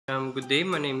Good day,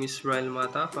 my name is Bryan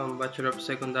from Bachelor of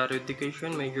Secondary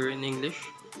Education, major in English,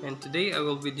 and today I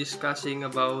will be discussing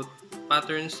about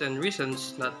patterns and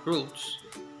reasons, not rules.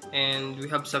 And we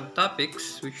have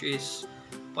subtopics, which is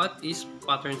what is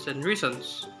patterns and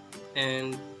reasons,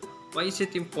 and why is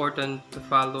it important to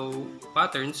follow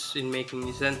patterns in making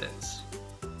a sentence.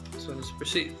 So let's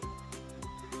proceed.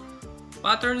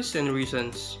 Patterns and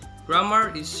reasons.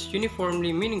 Grammar is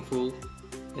uniformly meaningful,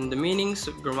 and the meanings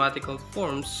of grammatical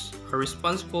forms are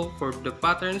responsible for the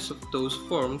patterns of those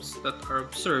forms that are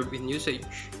observed in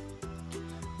usage.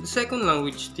 The second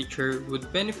language teacher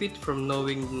would benefit from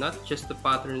knowing not just the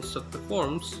patterns of the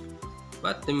forms,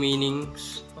 but the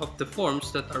meanings of the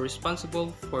forms that are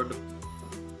responsible for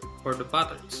the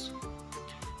patterns.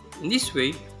 In this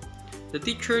way, the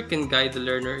teacher can guide the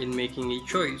learner in making a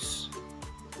choice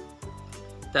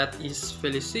that is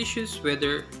felicitous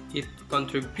whether it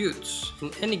contributes in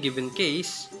any given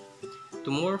case to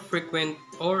more frequent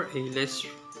or a less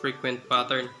frequent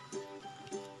pattern.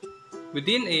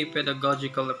 Within a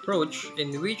pedagogical approach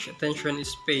in which attention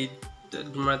is paid to the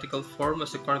grammatical form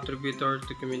as a contributor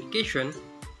to communication,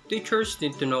 teachers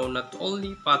need to know not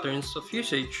only patterns of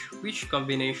usage, which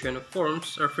combination of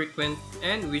forms are frequent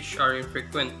and which are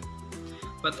infrequent,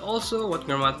 but also what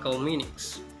grammatical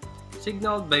meanings,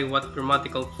 signaled by what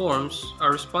grammatical forms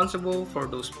are responsible for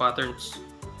those patterns.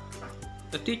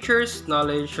 The teacher's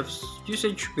knowledge of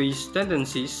usage-based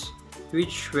tendencies,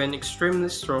 which when extremely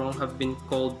strong have been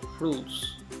called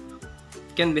rules,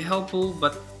 can be helpful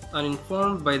but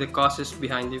uninformed by the causes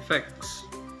behind the effects.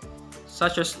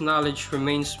 Such as knowledge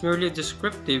remains merely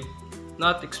descriptive,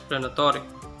 not explanatory.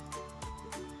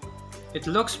 It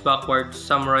looks backward,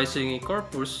 summarizing a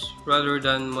corpus rather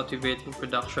than motivating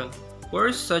production,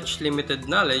 where such limited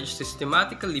knowledge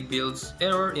systematically builds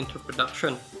error into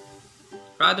production.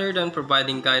 Rather than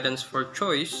providing guidance for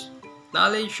choice,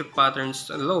 knowledge of patterns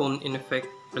alone in effect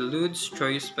preludes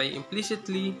choice by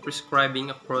implicitly prescribing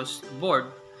across the board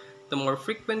the more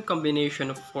frequent combination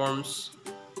of forms,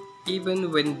 even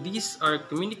when these are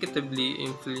communicatively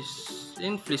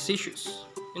infelicitous.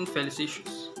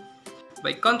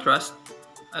 By contrast,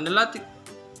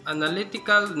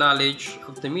 analytical knowledge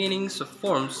of the meanings of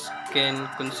forms can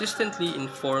consistently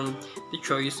inform the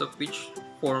choice of which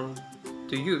form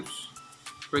to use.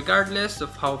 Regardless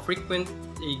of how frequent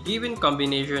a given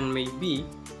combination may be,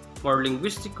 more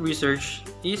linguistic research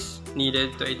is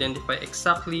needed to identify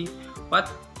exactly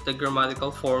what the grammatical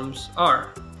forms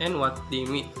are and what they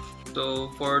mean. So,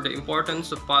 for the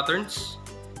importance of patterns,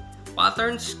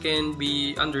 patterns can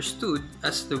be understood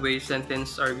as the way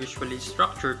sentences are usually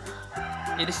structured.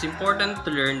 It is important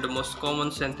to learn the most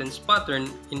common sentence pattern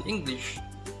in English,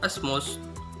 as most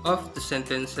of the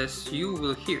sentences you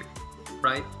will hear,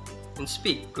 write, and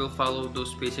speak will follow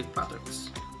those basic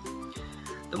patterns.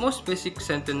 The most basic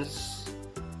sentence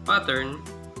pattern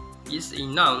is a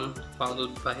noun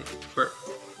followed by a verb.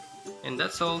 And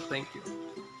that's all. Thank you.